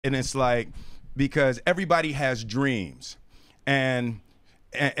And it's like, because everybody has dreams, and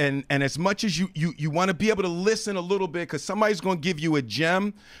as much as you want to be able to listen a little bit, because somebody's going to give you a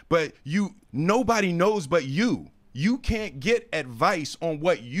gem, but nobody knows but you. You can't get advice on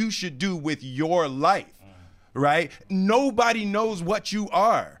what you should do with your life, right? Nobody knows what you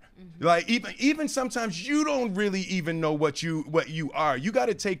are. Like even sometimes you don't really even know what you are. You got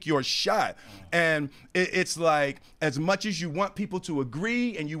to take your shot. And it's like, as much as you want people to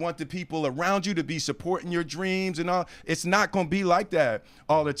agree and you want the people around you to be supporting your dreams and all, it's not going to be like that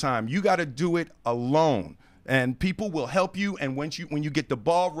all the time. You got to do it alone. And people will help you, and when you get the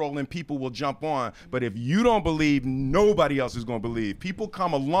ball rolling, people will jump on. But if you don't believe, nobody else is going to believe. People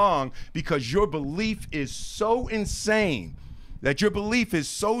come along because your belief is so insane, that your belief is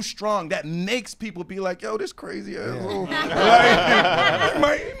so strong that makes people be like, yo, this crazy asshole.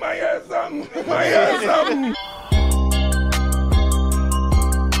 Like, he might have something. He might have something.